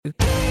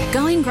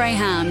Going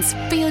Greyhounds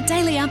for your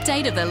daily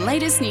update of the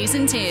latest news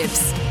and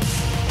tips.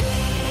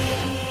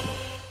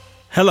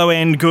 Hello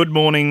and good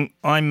morning.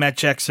 I'm Matt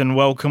Jackson.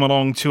 Welcome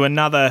along to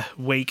another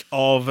week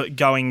of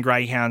Going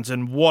Greyhounds.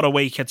 And what a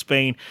week it's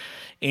been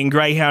in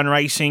greyhound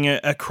racing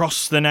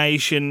across the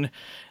nation.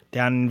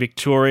 Down in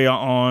Victoria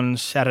on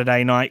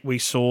Saturday night, we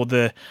saw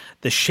the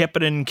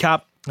Shepparton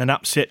Cup, an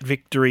upset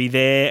victory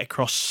there.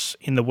 Across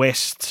in the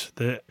west,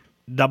 the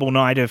double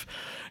night of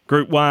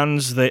Group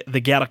 1s, the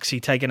Galaxy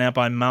taken out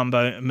by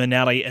Mambo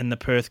Manali, and the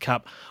Perth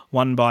Cup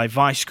won by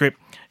Vice Grip.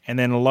 And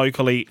then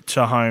locally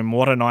to home,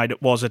 what a night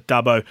it was at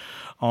Dubbo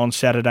on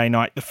Saturday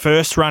night. The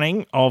first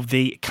running of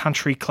the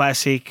Country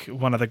Classic,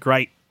 one of the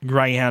great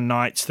greyhound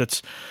nights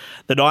that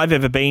I've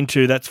ever been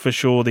to, that's for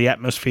sure. The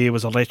atmosphere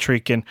was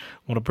electric, and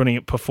what a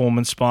brilliant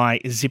performance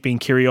by Zipping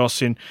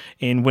Kyrios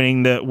in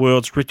winning the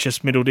world's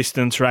richest middle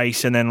distance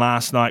race. And then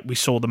last night we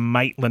saw the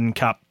Maitland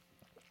Cup,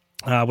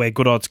 where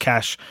Good Odds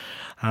Cash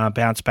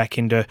bounced back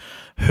into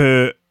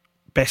her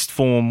best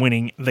form,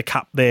 winning the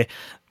cup there.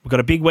 We've got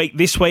a big week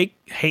this week,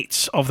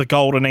 heats of the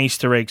Golden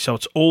Easter Egg, so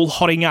it's all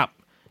hotting up.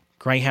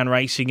 Greyhound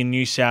racing in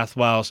New South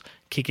Wales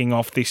kicking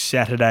off this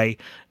Saturday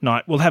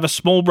night. We'll have a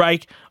small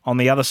break. On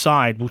the other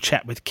side, we'll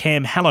chat with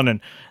Cam Hallinan,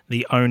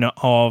 the owner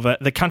of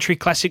the Country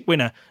Classic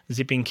winner,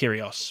 Zipping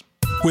Kyrios.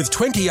 With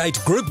 28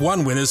 Group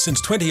 1 winners since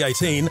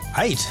 2018,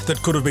 8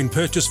 that could have been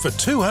purchased for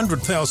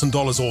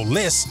 $200,000 or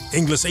less,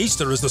 Inglis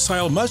Easter is the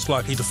sale most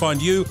likely to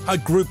find you a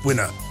Group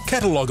winner.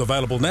 Catalogue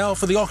available now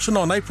for the auction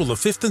on April the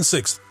 5th and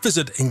 6th.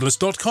 Visit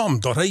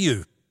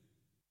inglis.com.au.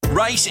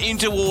 Race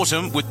into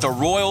autumn with the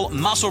Royal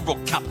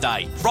Muswellbrook Cup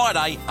Day,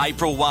 Friday,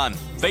 April 1,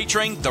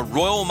 featuring the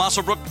Royal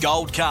Muswellbrook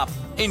Gold Cup.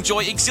 Enjoy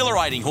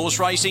exhilarating horse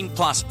racing,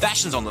 plus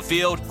fashions on the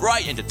field,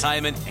 great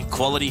entertainment and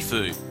quality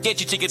food. Get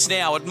your tickets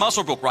now at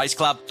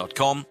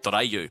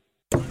muswellbrookraceclub.com.au.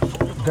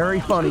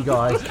 Very funny,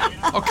 guys.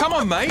 Oh, come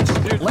on, mate.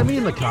 Let me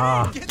in the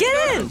car.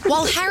 Get in!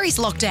 While Harry's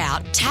locked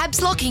out, Tab's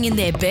locking in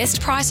their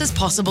best prices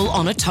possible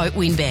on a tote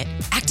win bet.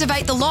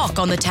 Activate the lock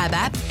on the Tab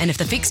app, and if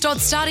the fixed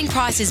odds starting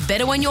price is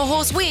better when your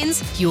horse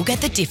wins, you'll get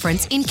the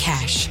difference in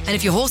cash. And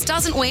if your horse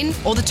doesn't win,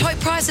 or the tote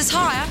price is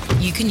higher,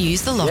 you can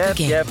use the lock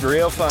again. Yep,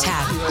 real fun.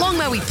 Tab, long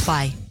may we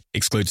play.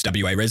 Excludes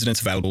WA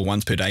residents. Available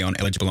once per day on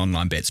eligible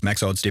online bets.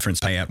 Max odds difference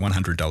payout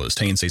 $100.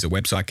 TNC's a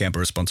website. Gamble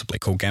responsibly.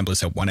 Call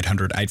Gamblers Help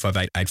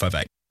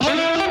 1-800-858-858.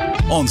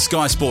 On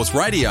Sky Sports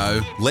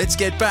Radio, let's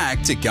get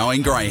back to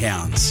Going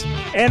Greyhounds.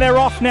 And they're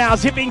off now.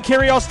 Zipping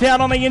Kyrios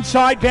down on the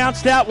inside.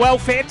 Bounced out well.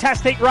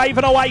 Fantastic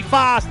Raven away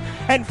fast.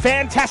 And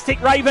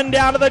Fantastic Raven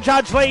down to the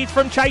judge leads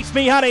from Chase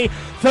Me Honey.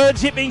 Third,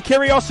 Zipping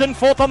Kyrios, and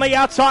fourth on the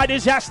outside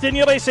is Aston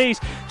Ulysses.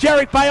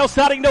 Jarek Bale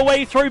starting to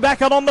weave through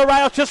back and on the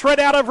rails, just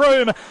ran out of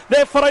room.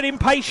 They're followed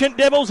Impatient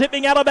Devil,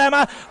 Zipping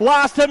Alabama.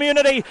 Last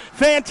Immunity.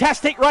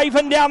 Fantastic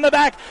Raven down the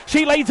back.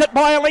 She leads it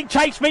by a link,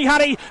 Chase Me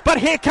Honey. But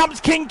here comes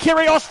King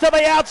Kyrios to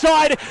the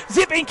outside.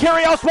 Zipping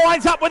Kyrios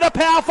winds up with a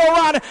powerful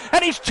run,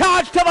 and he's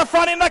charged to the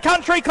front in the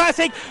Country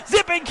Classic.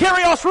 Zipping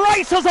Kyrios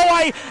races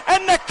away,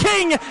 and the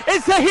King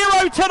is the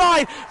hero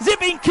tonight.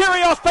 Zipping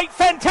Kyrios beat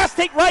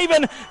Fantastic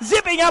Raven.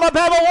 Zipping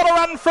Alabama, what a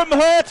run from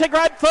her to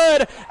grab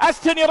third.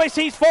 Aston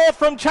Ulysses fourth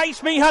from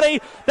Chase Me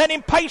Honey. Then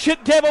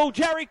Impatient Devil,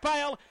 Jarek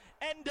Bale,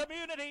 and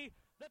Immunity.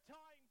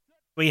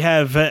 We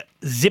have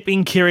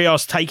Zipping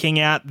Kyrios taking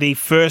out the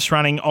first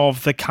running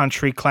of the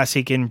Country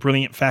Classic in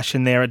brilliant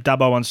fashion there at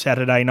Dubbo on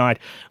Saturday night.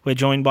 We're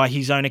joined by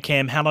his owner,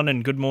 Cam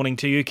Hallinan. Good morning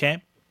to you,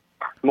 Cam.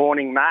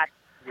 Morning, Matt.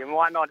 You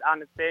might not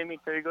understand me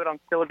too good. I'm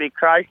still a bit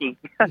croaky.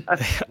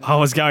 I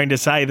was going to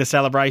say the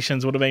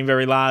celebrations would have been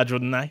very large,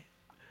 wouldn't they?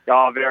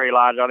 Oh, very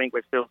large. I think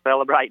we're still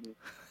celebrating.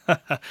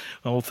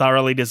 Well,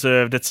 thoroughly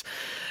deserved. It's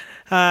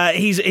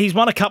he's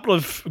won a couple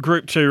of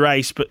Group 2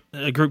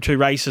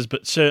 races,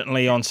 but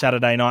certainly on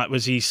Saturday night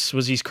was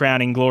his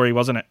crowning glory,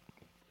 wasn't it?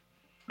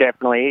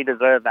 Definitely, he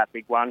deserved that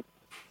big one.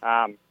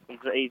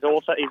 He's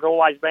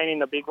always been in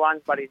the big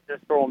ones, but he's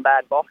just drawn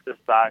bad boxes.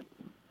 So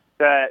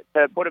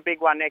to put a big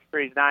one next to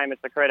his name,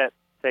 it's a credit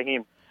to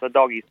him, the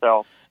dog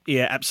himself.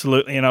 Yeah,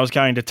 absolutely. And I was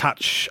going to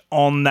touch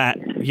on that.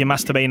 You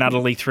must have been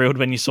utterly thrilled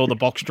when you saw the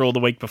box draw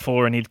the week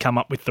before and he'd come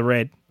up with the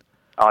red.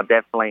 Oh,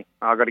 definitely.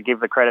 I've got to give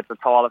the credit to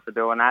Tyler for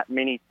doing that.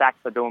 Minnie sacks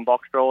for doing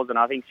box draws, and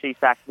I think she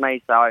sacks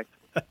me. So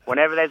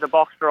whenever there's a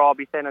box draw, I'll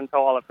be sending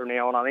Tyler from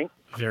now on, I think.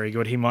 Very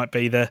good. He might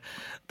be the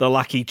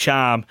lucky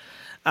charm.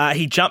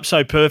 He jumped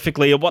so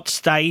perfectly. At what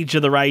stage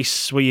of the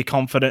race were you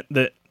confident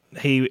that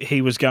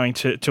he was going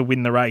to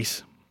win the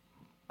race?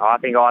 I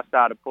think I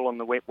started pulling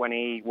the whip when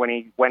he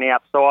went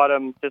outside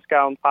him, just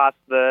going past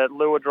the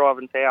lure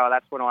driving tower.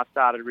 That's when I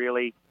started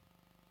really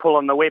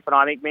pulling the whip, and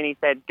I think Minnie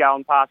said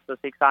going past the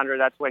 600,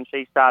 that's when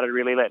she started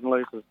really letting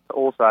loose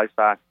also.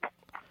 So,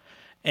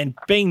 and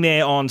being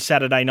there on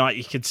Saturday night,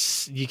 you could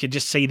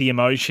just see the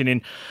emotion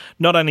in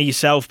not only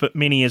yourself but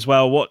Minnie as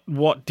well.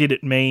 What did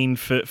it mean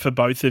for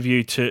both of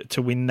you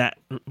to win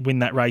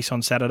that race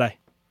on Saturday?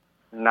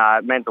 No,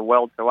 it meant the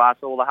world to us.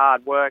 All the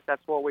hard work,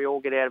 that's what we all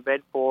get out of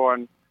bed for,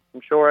 and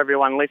I'm sure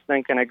everyone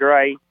listening can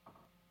agree.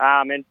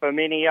 And for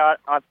Minnie, I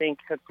think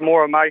it's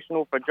more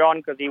emotional for John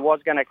because he was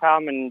going to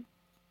come and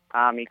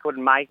He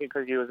couldn't make it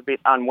because he was a bit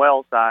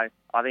unwell, so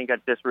I think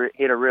it just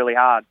hit her really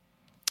hard.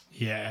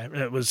 Yeah,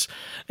 it was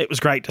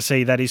great to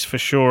see, that is for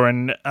sure.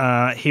 And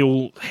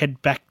he'll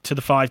head back to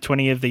the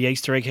 520 of the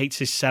Easter egg heats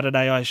this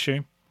Saturday, I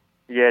assume?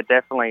 Yeah,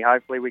 definitely.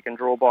 Hopefully we can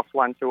draw box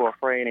 1, 2 or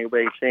 3 and he'll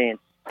be a chance.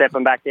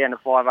 Stepping back down to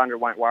 500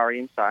 won't worry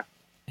him, so...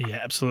 Yeah,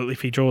 absolutely.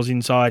 If he draws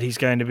inside, he's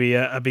going to be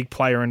a big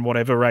player in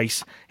whatever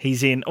race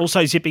he's in.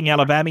 Also, Zipping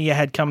Alabama, you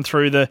had come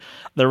through the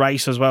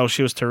race as well.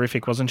 She was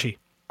terrific, wasn't she?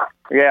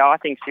 Yeah, I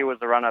think she was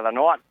the run of the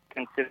night.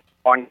 Considered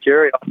on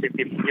Curious, if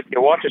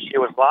you watch it, she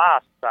was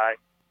last. So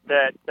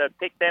to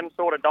pick them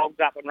sort of dogs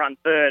up and run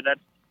third,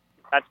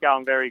 that's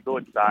going very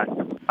good.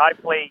 So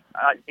hopefully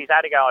she's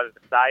had to go over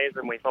the stayers,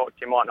 and we thought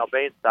she might not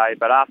be at stay,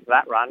 but after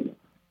that run,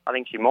 I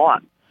think she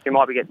might. She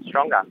might be getting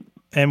stronger.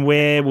 And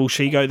where will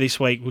she go this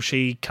week? Will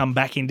she come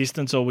back in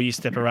distance, or will you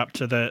step her up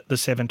to the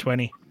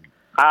 720?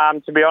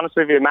 To be honest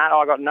with you, Matt,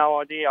 I got no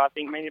idea. I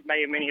think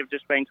many have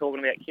just been talking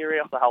about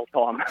Curious the whole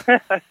time.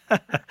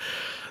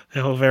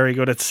 Oh, very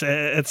good.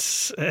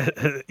 It's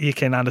you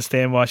can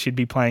understand why she'd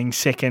be playing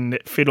second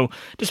fiddle.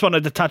 Just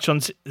wanted to touch on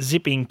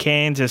Zipping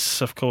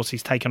Kansas. Of course,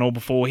 he's taken all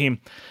before him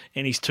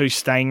in his 2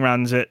 staying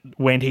runs at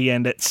Wenty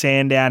and at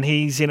Sandown.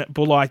 He's in at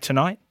Bulli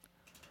tonight.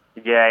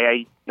 Yeah,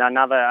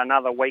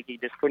 another week he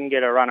just couldn't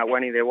get a run at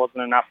Wenty. There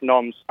wasn't enough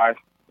noms, so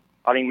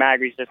I think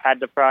Magri's just had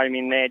to throw him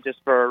in there just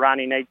for a run.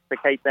 He needs to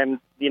keep them.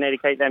 You need to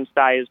keep them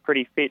stayers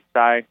pretty fit.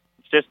 So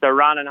it's just a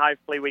run, and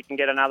hopefully we can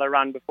get another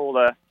run before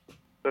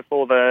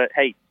the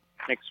heat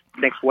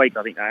next week.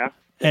 I think they are.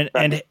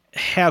 And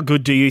how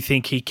good do you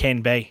think he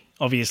can be?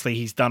 Obviously,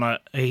 he's done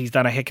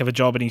a heck of a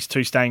job in his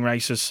 2 staying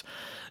races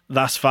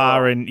thus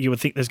far, and you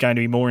would think there's going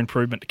to be more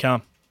improvement to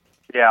come.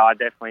 Yeah, I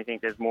definitely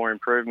think there's more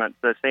improvement.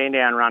 The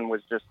Sandown run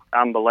was just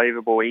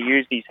unbelievable. He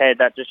used his head.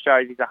 That just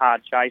shows he's a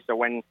hard chaser.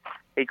 When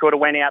he could have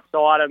went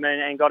outside him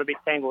and got a bit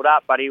tangled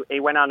up, but he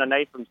went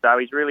underneath him, so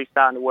he's really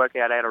starting to work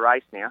out how to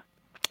race now.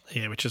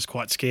 Yeah, which is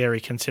quite scary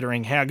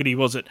considering how good he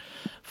was at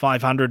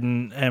 500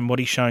 and what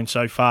he's shown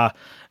so far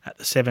at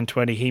the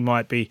 720. He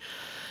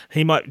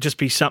might just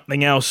be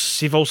something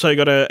else. You've also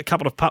got a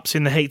couple of pups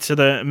in the heats of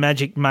the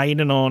Magic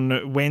Maiden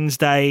on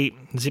Wednesday,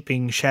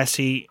 Zipping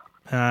Chassis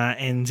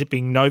and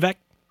Zipping Novak.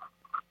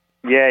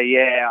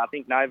 Yeah. I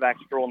think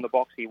Novak's drawn the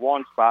box he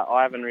wants, but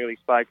I haven't really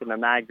spoken to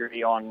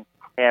Magri on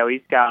how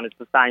he's going. It's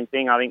the same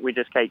thing. I think we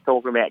just keep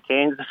talking about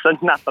Kansas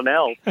and nothing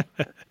else.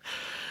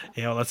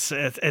 Yeah, well, it's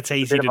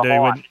easy to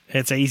do.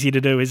 It's easy to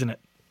do, isn't it?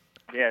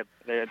 Yeah,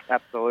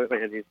 absolutely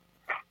it is.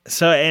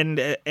 So,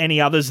 and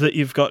any others that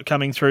you've got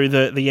coming through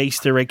the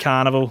Easter Egg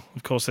Carnival?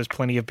 Of course, there's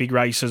plenty of big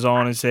races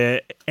on. Is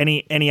there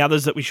any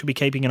others that we should be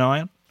keeping an eye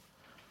on?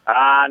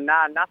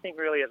 No, nothing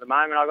really at the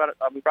moment.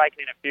 I'm breaking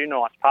in a few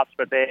nice pups,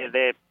 but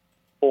they're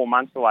 4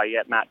 months away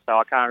yet, Matt. So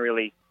I can't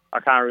really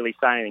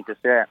say anything just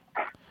yet.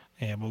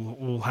 Yeah,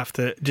 we'll have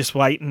to just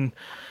wait and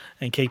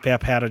keep our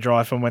powder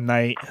dry from when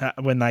they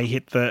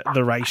hit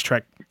the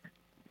racetrack.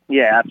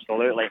 Yeah,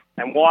 absolutely.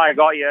 And why I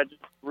got you just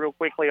real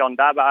quickly on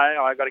Dubbo,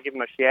 I got to give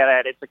them a shout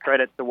out. It's a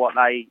credit to what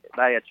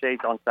they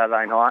achieved on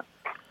Saturday night.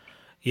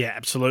 Yeah,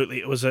 absolutely.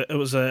 It was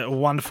a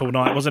wonderful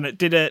night, wasn't it?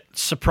 Did it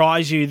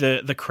surprise you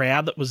the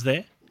crowd that was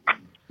there?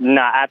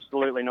 No,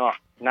 absolutely not.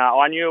 No,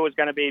 I knew it was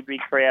going to be a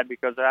big crowd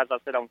because, as I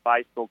said on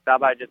Facebook,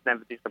 Dubbo just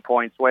never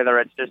disappoints, whether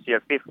it's just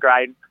your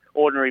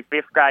ordinary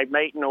fifth grade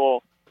meeting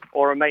or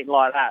a meeting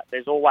like that.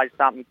 There's always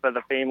something for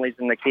the families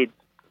and the kids.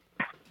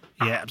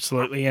 Yeah,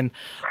 absolutely. And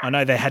I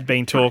know there had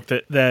been talk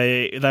that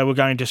they were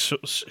going to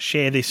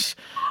share this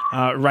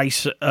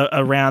race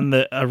around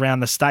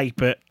the state,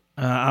 but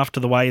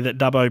after the way that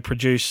Dubbo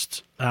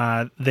produced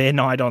their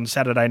night on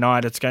Saturday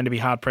night, it's going to be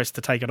hard pressed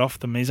to take it off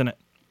them, isn't it?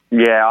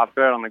 Yeah, I've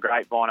heard on the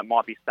grapevine it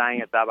might be staying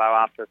at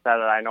Dubbo after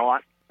Saturday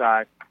night.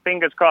 So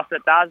fingers crossed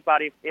it does,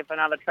 but if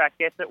another track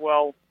gets it,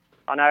 well,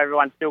 I know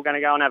everyone's still going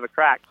to go and have a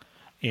crack.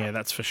 Yeah,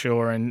 that's for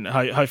sure. And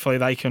hopefully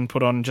they can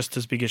put on just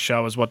as big a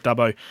show as what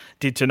Dubbo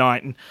did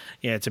tonight. And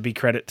yeah, it's a big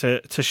credit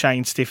to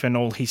Shane Stiff and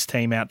all his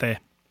team out there.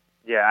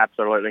 Yeah,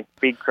 absolutely.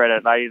 Big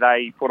credit.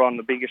 They put on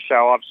the biggest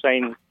show I've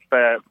seen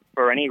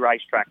for any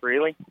racetrack,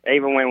 really.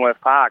 Even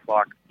Wentworth Park,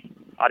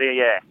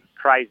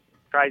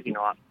 crazy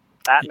night.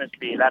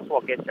 Atmosphere, that's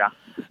what gets you.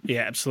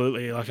 Yeah,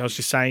 absolutely. Like I was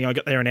just saying, I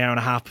got there an hour and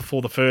a half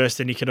before the first,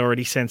 and you could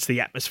already sense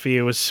the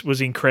atmosphere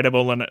was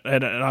incredible, and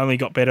it only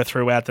got better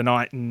throughout the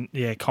night, and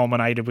yeah,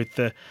 culminated with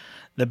the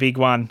big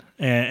one,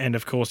 and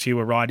of course you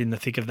were right in the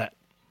thick of that.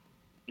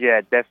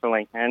 Yeah,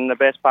 definitely. And the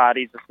best part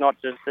is it's not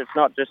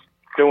just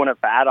doing it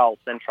for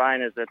adults and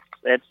trainers.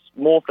 It's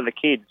more for the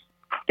kids.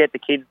 Get the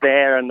kids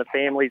there and the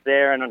families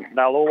there, and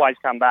they'll always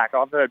come back.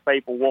 I've heard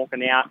people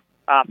walking out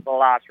after the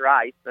last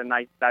race, and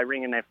they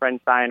ring in their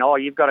friends saying, "Oh,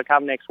 you've got to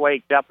come next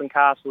week, jumping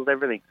castles,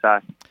 everything."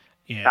 So,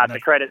 yeah, it's a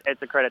credit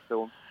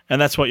to them.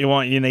 And that's what you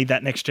want. You need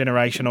that next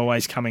generation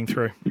always coming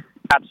through.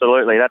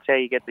 Absolutely. That's how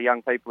you get the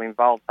young people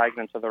involved, taking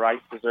them to the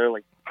races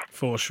early.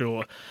 For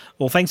sure.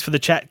 Well, thanks for the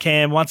chat,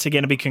 Cam. Once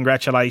again, a big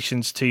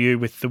congratulations to you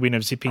with the win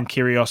of Zipping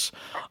Kyrios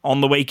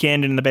on the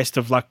weekend, and the best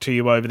of luck to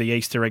you over the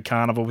Easter egg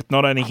carnival with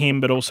not only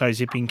him but also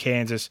Zipping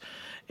Kansas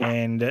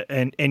and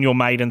your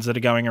maidens that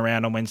are going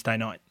around on Wednesday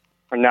night.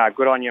 No,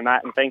 good on you,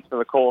 Matt, and thanks for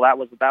the call. That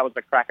was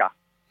a cracker.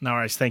 No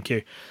worries, thank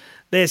you.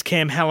 There's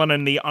Cam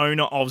Hallinan, the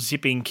owner of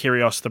Zipping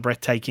Kyrios, the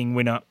breathtaking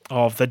winner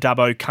of the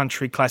Dubbo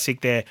Country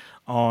Classic there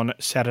on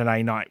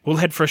Saturday night. We'll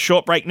head for a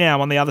short break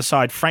now. On the other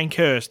side, Frank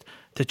Hurst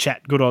to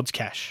chat Good Odds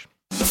Cash.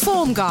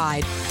 Form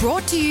Guide,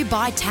 brought to you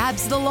by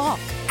Tabs The Lock.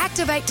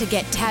 Activate to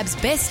get Tab's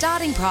best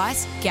starting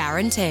price,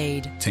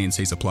 guaranteed.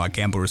 T&Cs apply.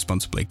 Gamble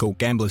responsibly. Call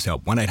Gamblers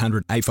Help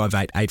 1800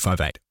 858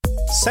 858.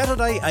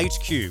 Saturday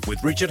HQ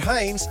with Richard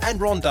Haynes and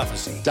Ron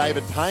Dufficy.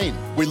 David Payne.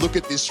 We look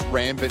at this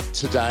Rambit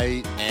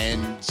today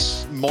and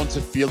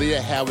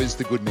Montefilia. How is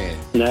the good man?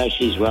 No,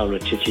 she's well,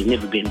 Richard. She's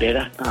never been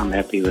better. I'm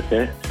happy with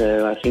her.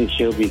 So I think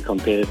she'll be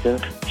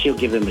competitive. She'll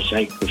give him a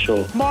shake for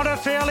sure.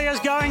 Montefilia's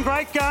going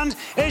great guns.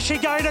 Is she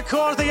going to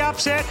cause the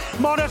upset?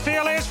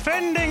 Montefilia's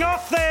fending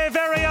off there.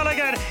 Very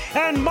elegant.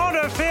 And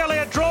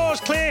Montefilia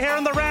draws clear here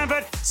in the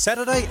Rambit.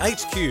 Saturday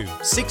HQ,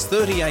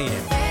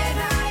 6:30am.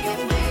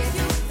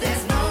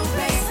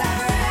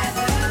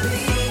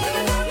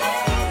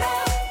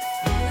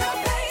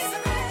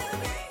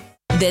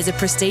 There's a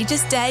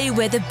prestigious day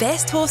where the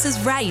best horses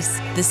race,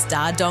 the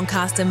Star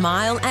Doncaster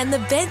Mile and the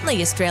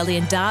Bentley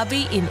Australian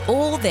Derby in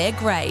all their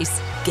grace.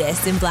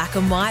 Guests in black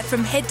and white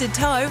from head to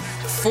toe,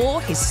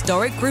 4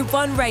 historic Group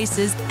 1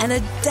 races and a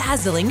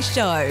dazzling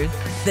show.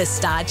 The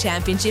Star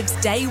Championships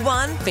Day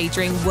 1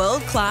 featuring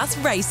world-class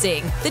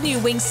racing, the new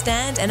wing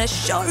stand and a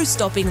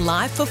show-stopping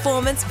live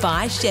performance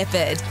by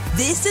Shepherd.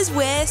 This is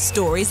where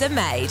stories are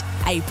made.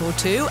 April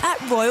 2 at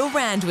Royal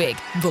Randwick.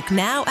 Book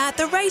now at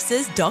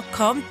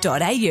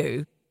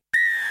theraces.com.au.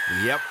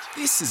 Yep,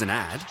 this is an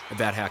ad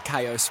about how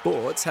KO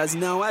Sports has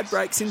no ad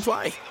breaks in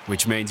play,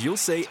 which means you'll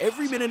see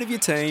every minute of your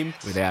team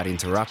without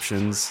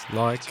interruptions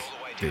like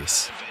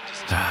this.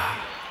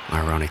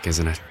 Ironic,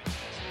 isn't it?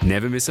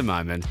 Never miss a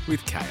moment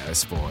with KO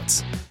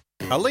Sports.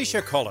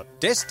 Alicia Collett,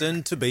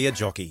 destined to be a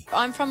jockey.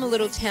 I'm from a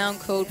little town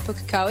called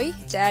Pukekohe.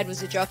 Dad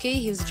was a jockey.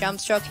 He was a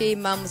jumps jockey.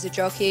 Mum was a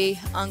jockey.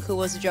 Uncle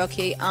was a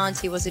jockey.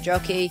 Auntie was a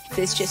jockey.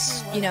 There's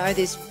just,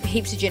 there's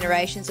heaps of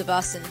generations of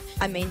us. And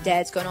I mean,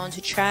 Dad's gone on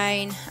to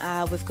train.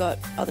 We've got,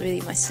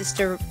 my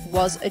sister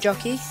was a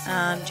jockey.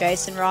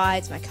 Jason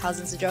rides. My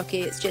cousin's a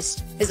jockey. It's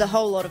just, there's a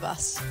whole lot of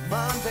us.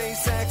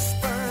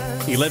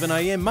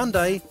 11am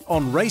Monday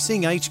on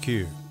Racing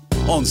HQ.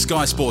 On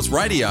Sky Sports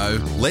Radio,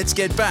 let's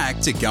get back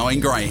to Going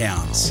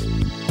Greyhounds.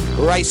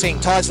 Racing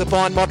ties the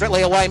bind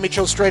moderately away,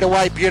 Mitchell Street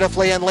away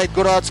beautifully and led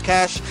Good Odds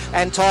Cash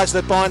and ties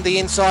the bind the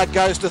inside,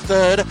 goes to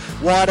third.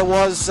 Wider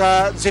was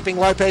Zipping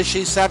Lopez,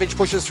 she's savage,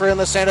 pushes through in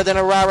the centre, then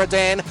Arara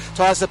Dan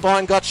ties the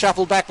bind, got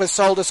shuffled back with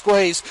Soul to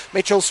Squeeze.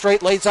 Mitchell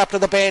Street leads up to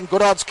the bend,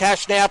 Good Odds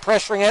Cash now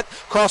pressuring it,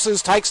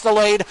 crosses, takes the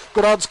lead.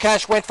 Good Odds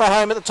Cash went for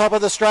home at the top of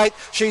the straight,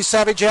 she's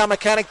savage, our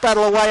mechanic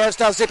battle away as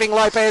does Zipping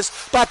Lopez,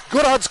 but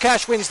Good Odds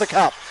Cash wins the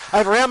cup.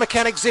 Over our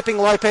mechanic Zipping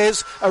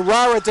Lopez,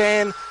 Arara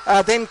Dan,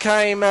 then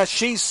came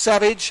She's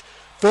Savage.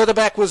 Further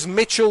back was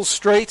Mitchell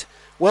Street.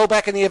 Well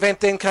back in the event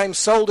then came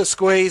Soul to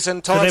Squeeze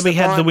and ties. So there we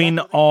had the win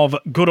of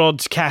Good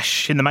Odds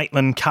Cash in the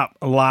Maitland Cup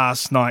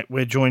last night.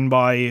 We're joined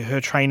by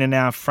her trainer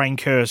now,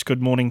 Frank Hurst.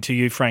 Good morning to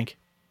you, Frank.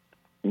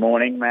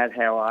 Morning, Matt.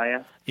 How are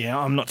you? Yeah,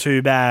 I'm not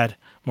too bad.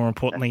 More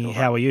importantly,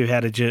 how are you? How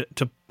did you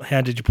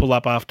pull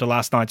up after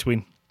last night's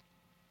win?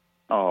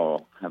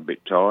 Oh, a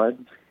bit tired.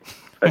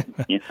 But,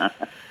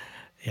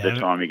 the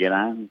time you get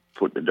home,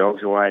 put the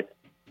dogs away at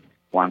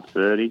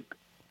 1:30,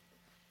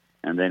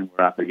 and then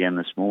we're up again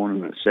this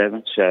morning at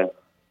 7. So,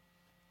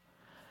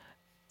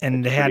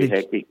 and how did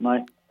hectic,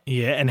 mate?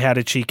 Yeah, and how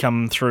did she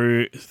come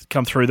through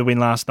the win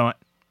last night?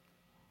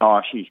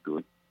 Oh, she's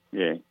good.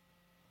 Yeah,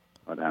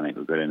 I don't think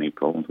we've got any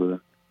problems with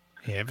her.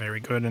 Yeah, very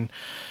good. And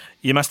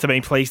you must have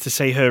been pleased to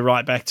see her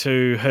right back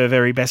to her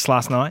very best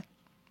last night.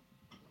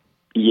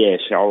 Yes,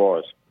 I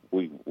was.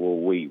 We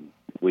all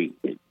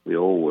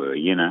were,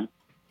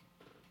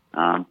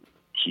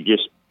 She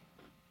just,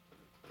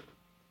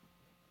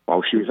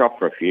 she was off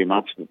for a few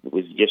months. It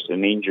was just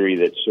an injury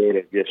that sort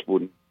of just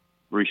wouldn't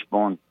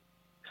respond.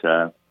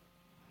 So,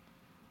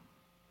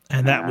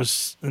 and that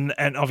was, and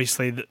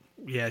obviously,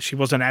 she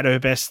wasn't at her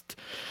best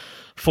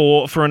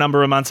for a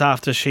number of months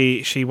after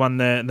she won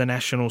the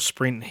national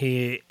sprint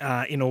here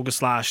in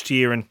August last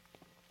year, and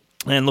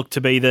looked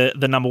to be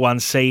the number one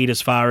seed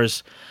as far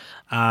as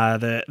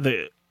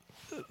the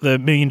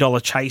 $1 million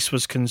chase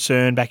was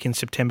concerned back in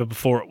September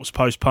before it was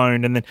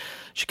postponed, and then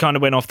she kind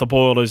of went off the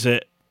boil as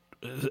it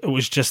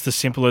was just as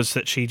simple as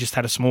that she just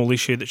had a small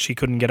issue that she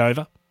couldn't get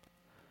over.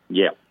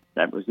 Yeah,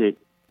 that was it.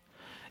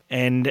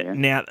 And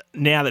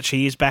now that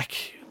she is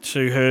back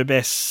to her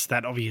best,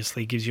 that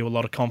obviously gives you a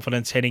lot of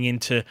confidence heading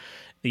into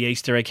the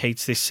Easter egg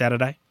heats this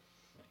Saturday.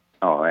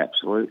 Oh,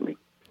 absolutely.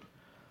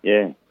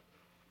 Yeah.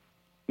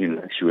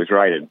 She was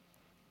rated,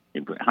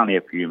 only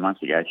a few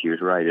months ago, she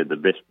was rated the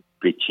best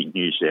bitch in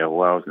New South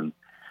Wales, and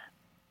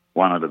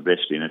one of the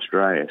best in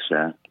Australia.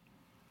 So,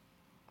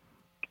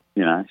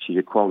 she's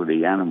a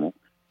quality animal.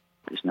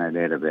 There's no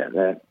doubt about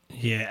that.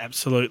 Yeah,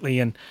 absolutely.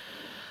 And,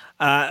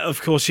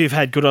 of course, you've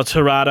had Good Odds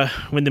Harada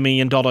win the $1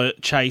 million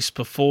chase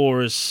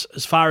before. As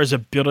far as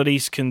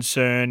ability's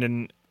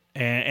concerned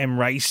and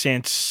race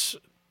sense,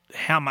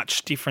 how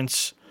much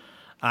difference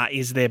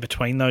is there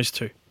between those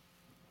two?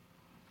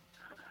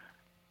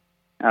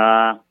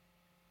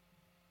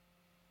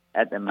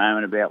 At the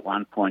moment, about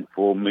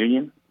 1.4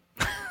 million.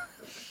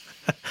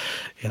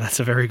 Yeah, that's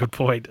a very good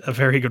point. A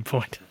very good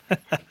point.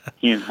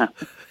 Yeah.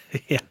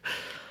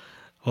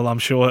 Well, I'm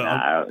sure.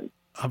 No.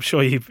 I'm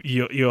sure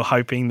you're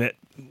hoping that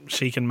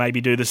she can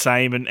maybe do the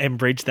same and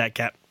bridge that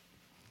gap.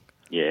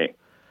 Yeah,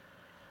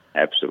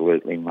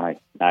 absolutely, mate.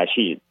 No,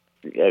 she,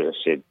 as I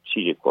said,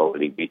 she's a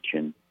quality bitch,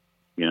 and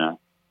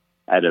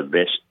at her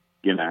best,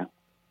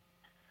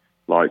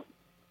 like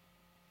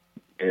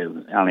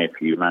only a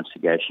few months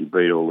ago, she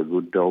beat all the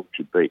good dogs.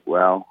 She beat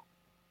well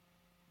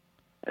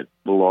at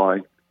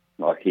Bulli.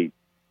 Like he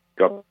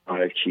got,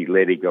 she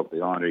led, he got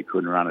behind her, he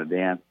couldn't run her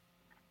down.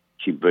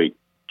 She beat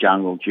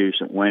Jungle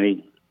Juice at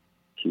Wenny.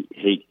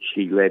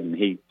 She led and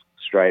he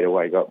straight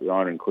away got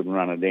behind her and couldn't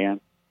run her down.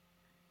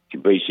 She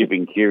beat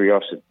Zipping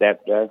Curios at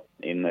Dapto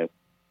in the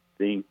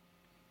thing,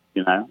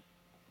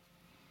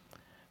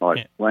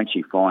 Once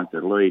she finds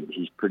the lead,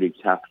 she's pretty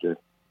tough to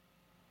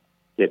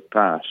get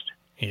past.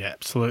 Yeah,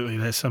 absolutely.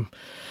 There's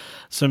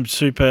some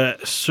super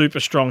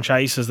strong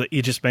chasers that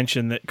you just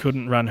mentioned that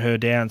couldn't run her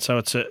down. So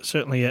it's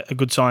certainly a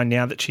good sign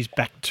now that she's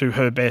back to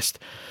her best.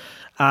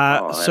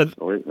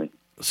 Absolutely.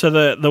 So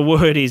the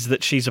word is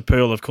that She's a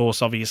Pearl, of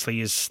course,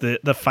 obviously is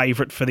the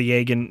favourite for the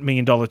egg and $1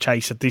 million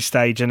chase at this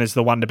stage and is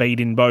the one to beat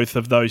in both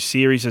of those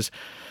series.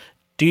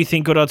 Do you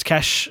think Good Odds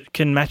Cash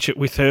can match it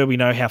with her? We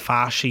know how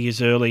fast she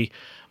is early.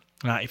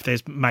 If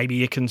there's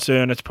maybe a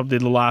concern, it's probably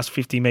the last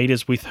 50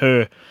 metres with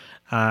her.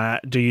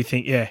 Do you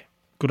think,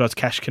 Good Odds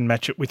Cash can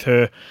match it with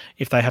her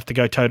if they have to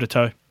go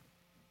toe-to-toe?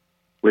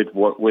 With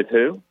what? With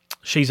who?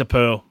 She's a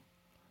Pearl.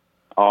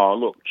 Oh,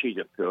 look, She's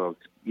a Pearl,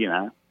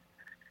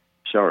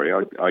 Sorry,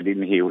 I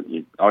didn't hear what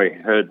you... I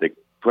heard the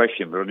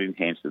question, but I didn't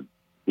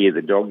hear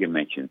the dog you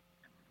mentioned.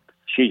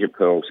 She's a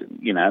Pearl,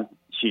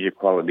 she's a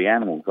quality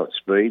animal, got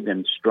speed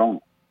and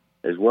strong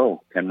as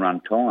well, can run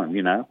time,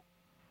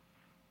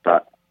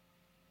 But,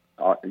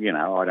 I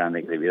don't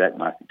think there'll be that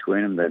much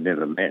between them. They've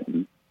never met,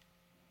 and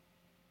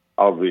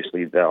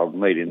obviously they'll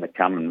meet in the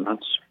coming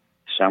months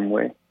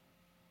somewhere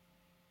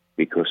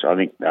because I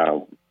think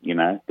they'll,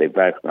 they're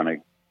both going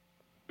to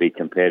be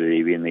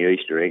competitive in the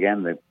Easter egg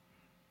and the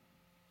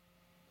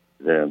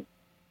 $1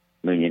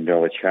 million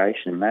chase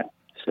and that.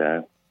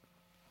 So,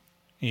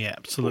 yeah,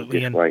 absolutely.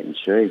 We'll just wait and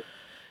see.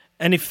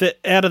 And if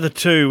out of the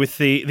two, with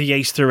the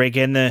Easter egg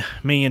and the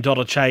 $1 million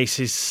chase,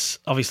 is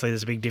obviously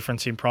there's a big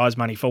difference in prize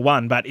money for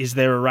one, but is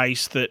there a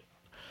race that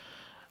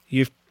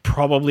you've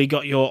probably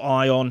got your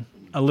eye on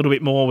a little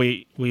bit more?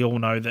 We all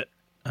know that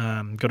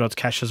Good Odds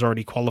Cash has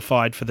already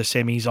qualified for the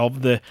semis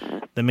of the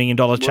 $1 million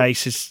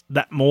chase. Is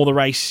that more the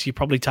race you're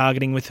probably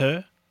targeting with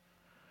her?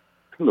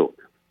 Look,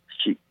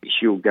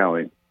 she'll go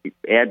in.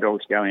 Our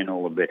dogs go in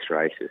all the best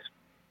races.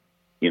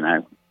 We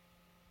don't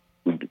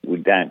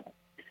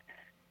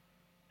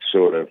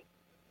sort of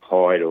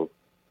hide or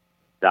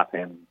duck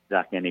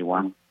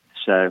anyone.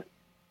 So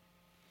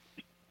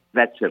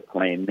that's her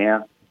plan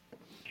now.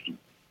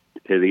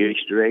 To the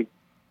Easter egg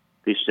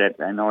this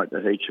Saturday night, the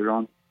heats are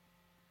on.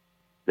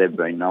 They've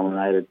been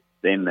nominated.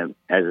 Then,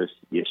 as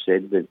you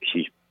said, that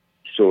she's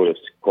sort of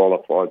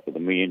qualified for the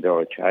 $1 million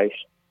chase.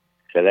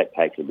 So that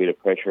takes a bit of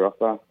pressure off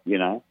her,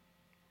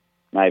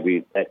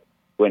 Maybe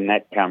when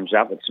that comes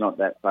up, it's not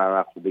that far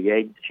after the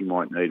egg. She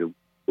might need a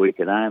week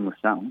at home or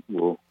something.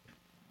 Well,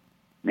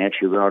 now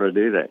she'll be able to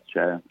do that.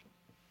 So,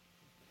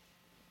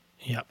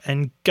 yeah,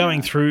 and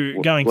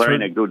we're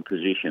in a good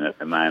position at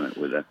the moment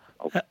with her.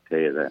 I'll tell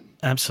you that.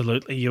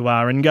 Absolutely, you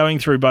are. And going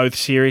through both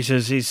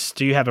series,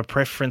 do you have a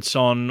preference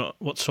on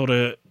what sort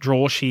of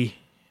draw she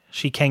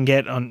can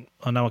get? I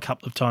know a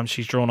couple of times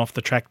she's drawn off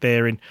the track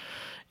there in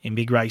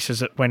big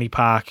races at Wenny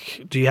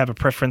Park. Do you have a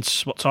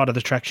preference what side of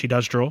the track she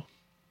does draw?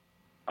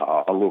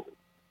 Look,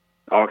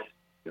 I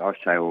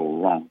say all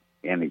along,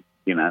 and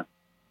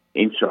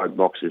inside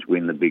boxes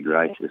win the big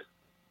races.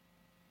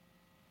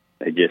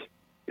 They're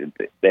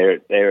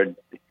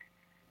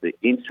the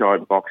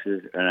inside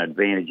boxes are an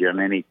advantage on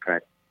any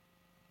track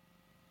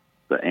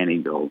for any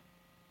dog.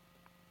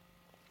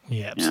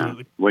 Yeah,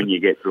 absolutely. When you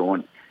get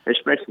drawn,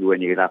 especially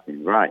when you get up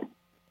in grade.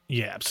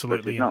 Yeah,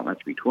 absolutely. There's not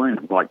much between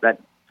them. Like that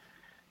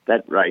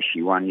race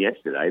she won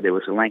yesterday, there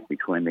was a length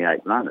between the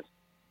 8 runners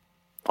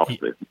off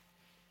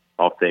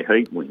their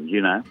heat wins,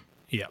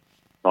 Yeah.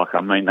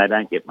 They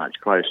don't get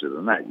much closer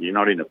than that. You're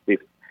not in a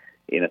fifth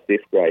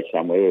grade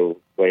somewhere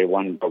where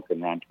one dog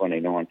can run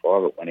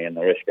 29.5 at one and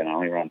the rest can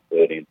only run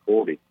 30 and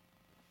 40.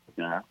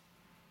 Yeah,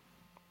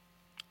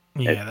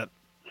 that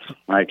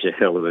makes a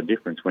hell of a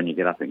difference when you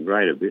get up in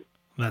grade a bit.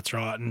 That's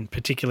right, and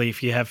particularly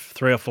if you have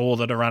 3 or 4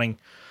 that are running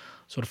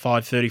sort of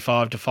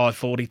 5.35 to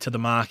 5.40 to the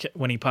mark at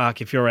Wenny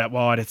Park. If you're out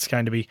wide, it's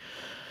going to be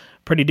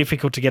pretty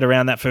difficult to get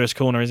around that first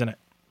corner, isn't it?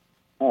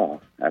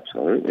 Oh,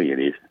 absolutely it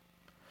is.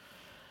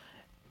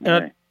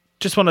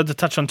 Just wanted to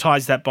touch on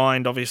Ties That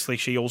Bind. Obviously,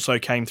 she also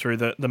came through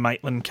the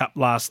Maitland Cup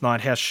last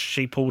night. How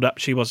she pulled up,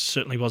 she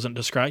certainly wasn't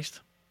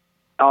disgraced.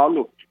 Oh,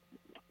 look,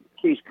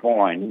 she's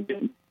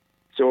fine.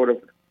 Sort of,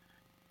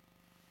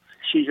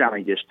 she's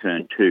only just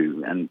turned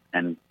 2,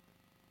 and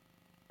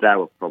they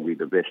were probably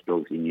the best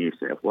dogs in New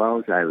South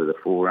Wales over the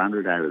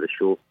 400, over the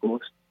short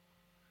course.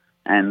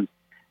 And,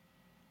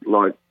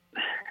 like,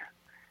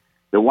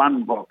 the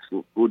one box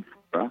looked good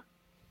for her,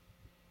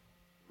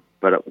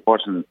 but it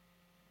wasn't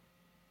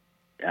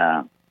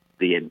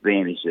the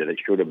advantage that it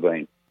should have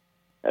been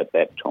at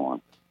that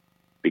time.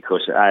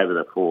 Because over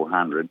the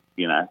 400,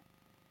 you know,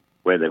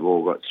 where they've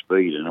all got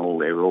speed and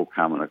they're all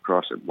coming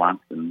across at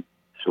once and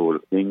sort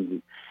of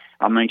thing.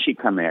 I mean, she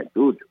come out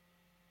good.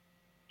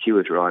 She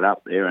was right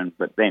up there,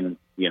 but then,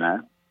 you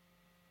know,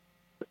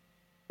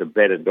 the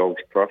better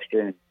dogs crossed her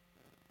and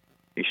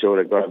she sort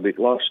of got a bit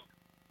lost.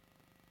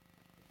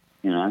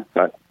 You know,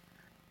 but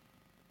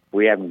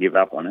we haven't given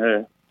up on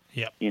her.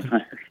 Yep. You know?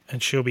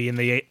 And she'll be in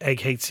the egg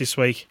heats this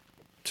week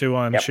too,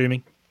 I'm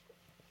assuming.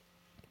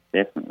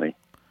 Definitely.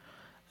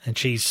 And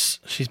she's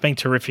been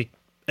terrific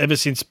ever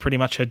since pretty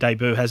much her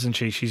debut, hasn't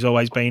she? She's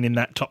always been in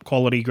that top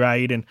quality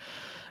grade, and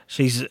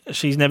she's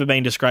never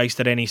been disgraced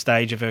at any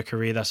stage of her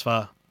career thus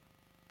far.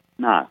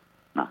 No.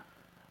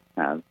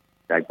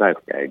 They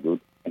both go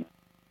good.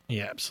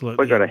 Yeah,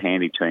 absolutely. We've got a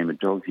handy team of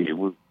dogs here.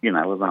 We've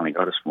only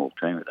got a small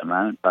team at the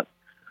moment, but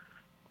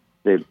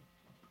they've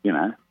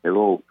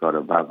all got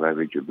above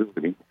average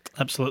ability.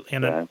 Absolutely.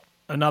 And so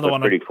another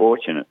one. Pretty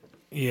fortunate.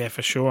 Yeah,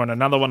 for sure. And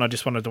another one I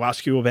just wanted to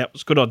ask you about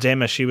was Good Odds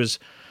Emma. She was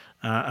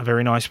a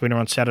very nice winner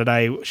on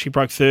Saturday. She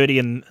broke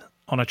 30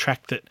 on a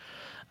track that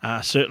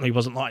certainly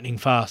wasn't lightning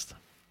fast.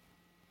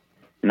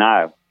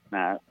 No.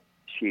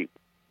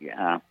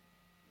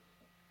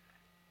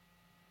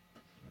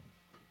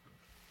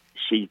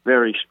 She's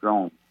very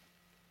strong,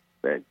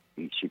 but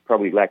she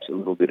probably lacks a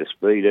little bit of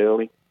speed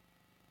early,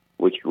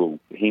 which will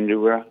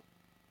hinder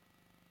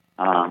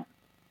her.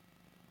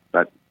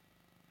 But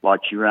like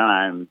she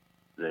ran home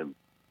the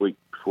week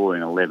before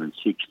in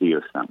 11.60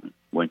 or something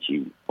when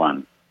she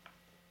won.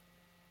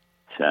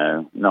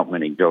 So not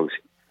many dogs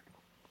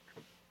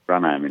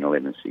run home in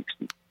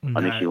 11.60. No.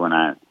 I think she got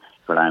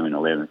home in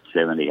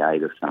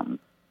 11.78 or something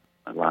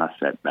last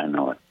Saturday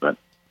night, but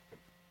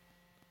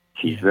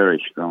she's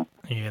very strong.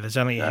 Yeah, there's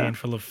only a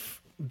handful of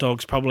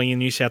dogs probably in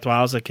New South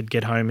Wales that could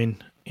get home in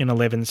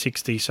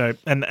 11.60. So,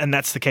 and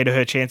that's the key to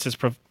her chances.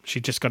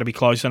 She's just got to be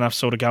close enough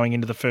sort of going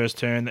into the first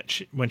turn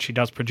that when she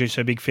does produce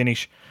her big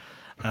finish,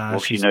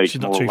 she's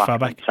not too far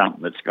back.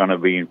 Something that's going to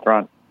be in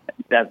front,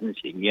 doesn't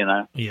she, you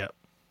know? Yeah.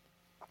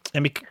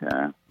 And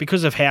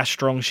because of how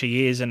strong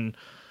she is and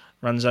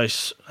runs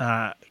those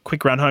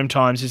quick run home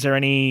times, is there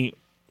any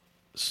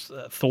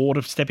thought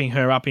of stepping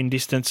her up in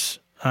distance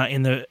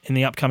in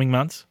the upcoming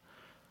months?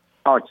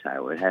 I'd say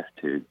we'd have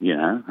to, you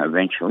know,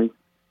 eventually.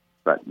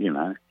 But, you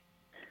know,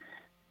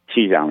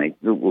 she's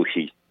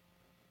the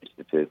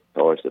first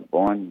Ties That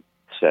Bind,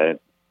 so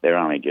they're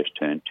only just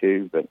turned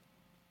 2, but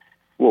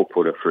we'll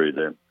put her through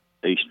the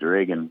Easter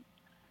egg and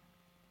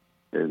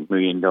the $1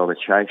 million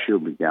chase. She'll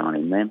be going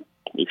in them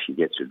if she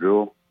gets a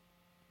draw.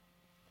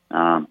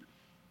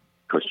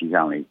 Because she's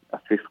only a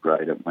 5th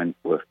grade at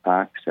Wentworth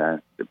Park, so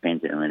it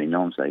depends how many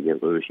noms they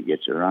get, whether she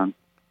gets a run.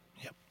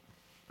 Yep.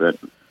 But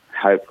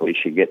hopefully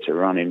she gets a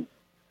run in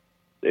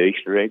the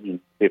Easter egg and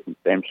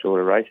different them sort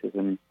of races,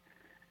 and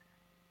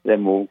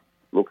then we'll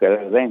look at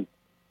her then.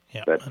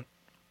 Yep. But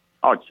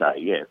I'd say,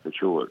 yeah, for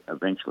sure,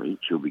 eventually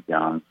she'll be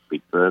going a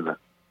bit further.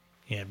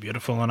 Yeah,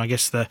 beautiful. And I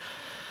guess the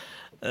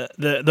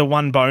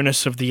one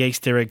bonus of the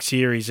Easter Egg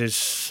Series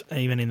is,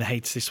 even in the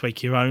heats this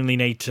week, you only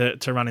need to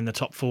run in the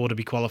top 4 to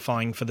be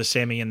qualifying for the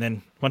semi, and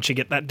then once you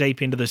get that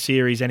deep into the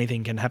series,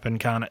 anything can happen,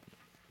 can't it?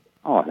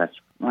 Oh,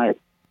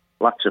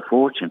 luck's a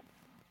fortune.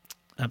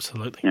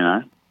 Absolutely. You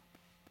know,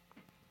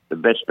 the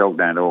best dog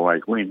don't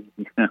always win.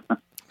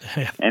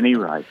 Any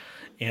race.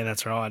 Yeah,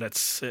 that's right.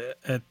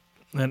 It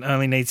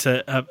only needs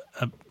a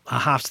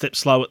half step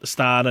slow at the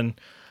start, and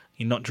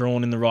you're not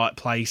drawn in the right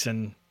place,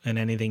 and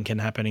anything can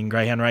happen in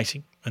greyhound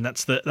racing. And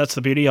that's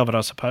the beauty of it,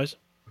 I suppose.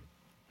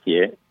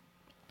 Yeah.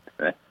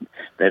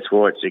 That's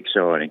why it's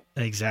exciting.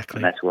 Exactly.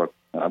 And that's what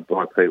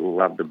why people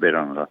love to bet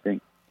on it, I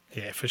think.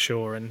 Yeah, for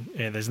sure. And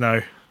there's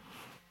no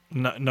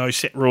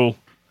set rule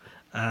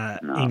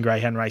in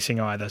greyhound racing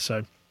either.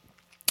 So,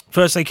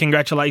 firstly,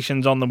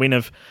 congratulations on the win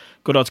of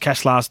Good Odds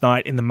Cash last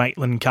night in the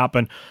Maitland Cup,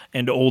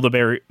 and all the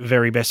very,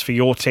 very best for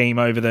your team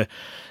over the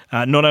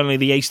not only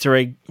the Easter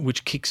egg,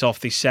 which kicks off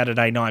this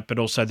Saturday night, but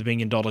also the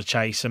 $1 million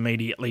chase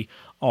immediately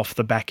off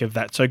the back of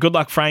that. So good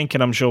luck, Frank,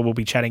 and I'm sure we'll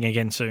be chatting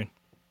again soon.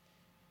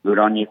 Good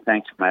on you.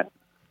 Thanks, Matt.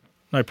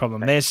 No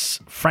problem. There's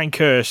Frank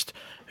Hurst,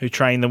 who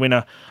trained the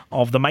winner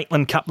of the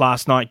Maitland Cup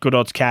last night, Good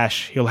Odds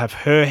Cash. He'll have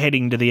her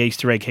heading to the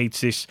Easter egg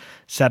heats this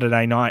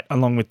Saturday night,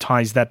 along with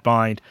Ties That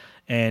Bind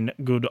and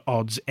Good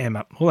Odds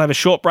Emma. We'll have a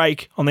short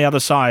break. On the other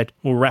side,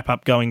 we'll wrap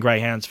up Going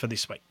Greyhounds for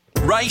this week.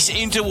 Race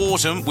into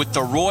autumn with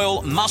the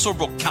Royal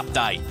Muswellbrook Cup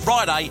Day,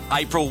 Friday,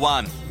 April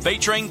 1,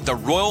 featuring the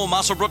Royal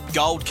Muswellbrook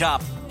Gold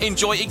Cup.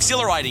 Enjoy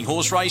exhilarating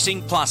horse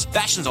racing, plus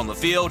fashions on the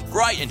field,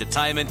 great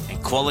entertainment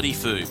and quality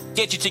food.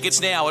 Get your tickets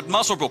now at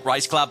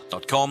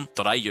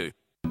muswellbrookraceclub.com.au.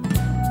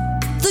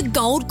 The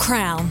Gold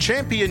Crown.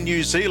 Champion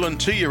New Zealand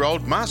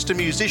 2-year-old master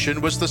musician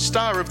was the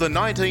star of the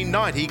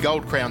 1990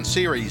 Gold Crown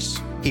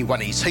series. He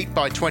won his heat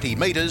by 20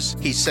 metres,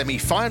 his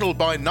semi-final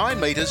by 9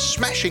 metres,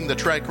 smashing the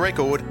track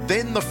record,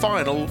 then the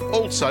final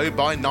also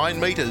by 9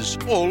 metres,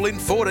 all in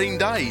 14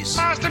 days.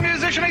 Master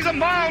musician, he's a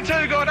mile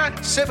too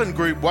good. 7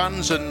 Group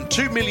 1s and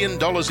 $2 million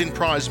in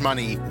prize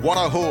money.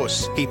 What a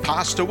horse. He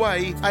passed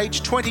away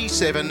aged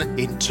 27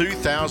 in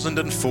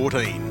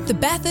 2014. The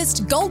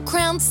Bathurst Gold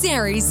Crown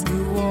Series.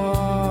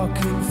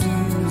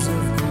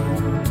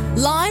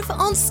 Live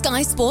on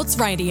Sky Sports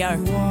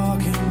Radio.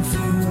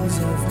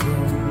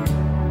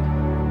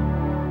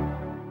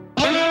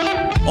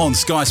 On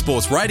Sky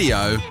Sports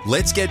Radio,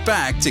 let's get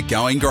back to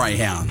Going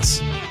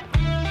Greyhounds.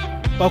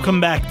 Welcome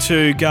back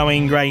to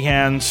Going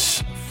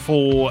Greyhounds.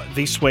 For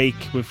this week,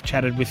 we've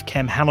chatted with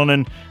Cam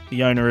Hallinan,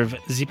 the owner of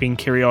Zipping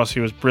Kyrios,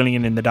 who was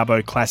brilliant in the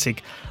Dubbo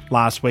Classic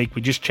last week.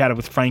 We just chatted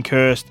with Frank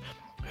Hurst,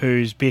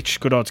 whose bitch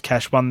Good Odds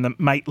Cash won the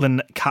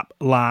Maitland Cup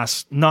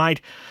last night.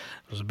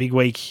 It was a big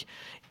week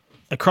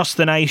across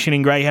the nation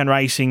in greyhound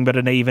racing, but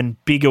an even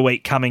bigger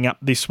week coming up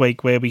this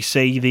week where we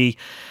see the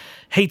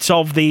heats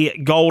of the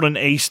Golden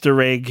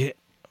Easter Egg,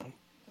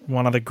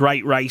 one of the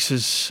great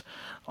races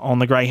on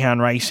the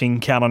greyhound racing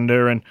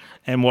calendar, and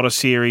what a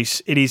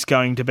series it is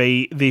going to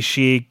be this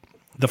year.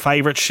 The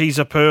favourite, She's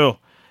a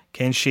Pearl.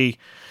 Can she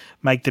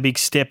make the big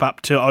step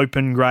up to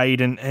open grade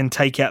and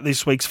take out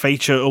this week's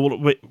feature, or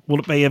will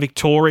it be a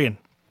Victorian?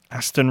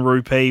 Aston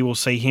Rupee, we'll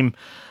see him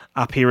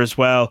up here as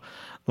well.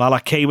 Lala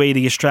Kiwi,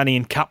 the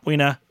Australian Cup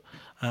winner,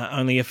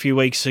 only a few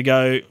weeks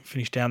ago,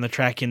 finished down the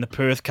track in the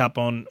Perth Cup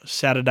on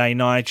Saturday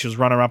night. She was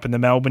runner-up in the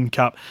Melbourne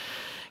Cup.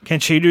 Can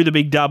she do the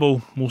big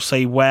double? We'll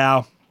see.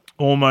 Wow,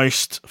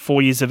 almost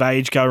 4 years of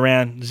age go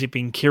around.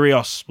 Zipping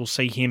Kyrios, we'll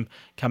see him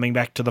coming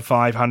back to the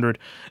 500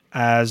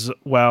 as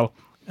well.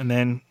 And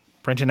then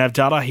Brenton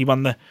Avdulla, he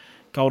won the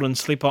Golden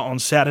Slipper on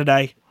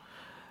Saturday.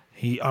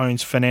 He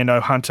owns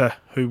Fernando Hunter,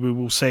 who we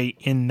will see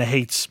in the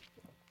heats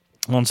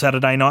on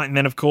Saturday night. And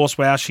then, of course,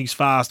 wow, she's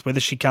fast. Whether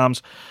she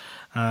comes,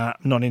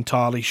 not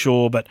entirely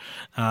sure, but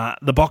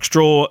the box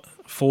draw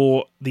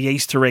for the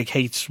Easter egg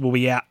heats will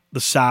be out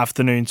this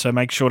afternoon, so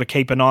make sure to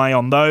keep an eye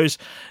on those.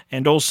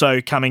 And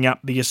also coming up,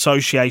 the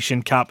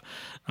Association Cup,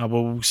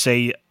 we'll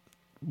see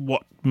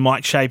what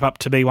might shape up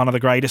to be one of the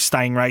greatest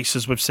staying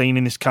races we've seen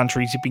in this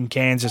country. Zipping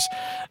Kansas,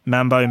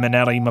 Mambo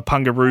Manelli,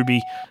 Mapunga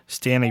Ruby,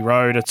 Stanley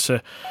Road. It's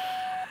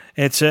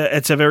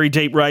a very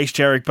deep race.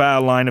 Jarek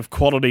Bale, line of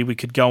quality. We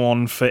could go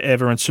on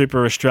forever. And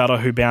Super Estrella,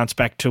 who bounced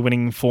back to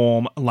winning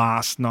form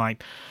last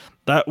night.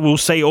 We'll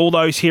see all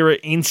those here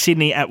in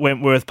Sydney at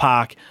Wentworth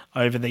Park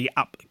over the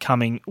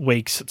upcoming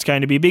weeks. It's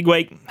going to be a big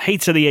week.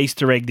 Heats of the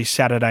Easter egg this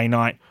Saturday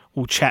night.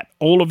 We'll chat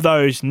all of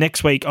those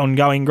next week on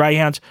Going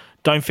Greyhounds.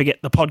 Don't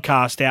forget the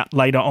podcast out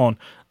later on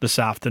this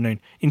afternoon.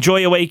 Enjoy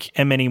your week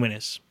and many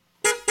winners.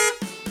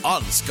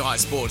 On Sky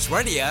Sports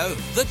Radio,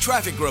 the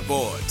Traffic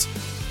Report.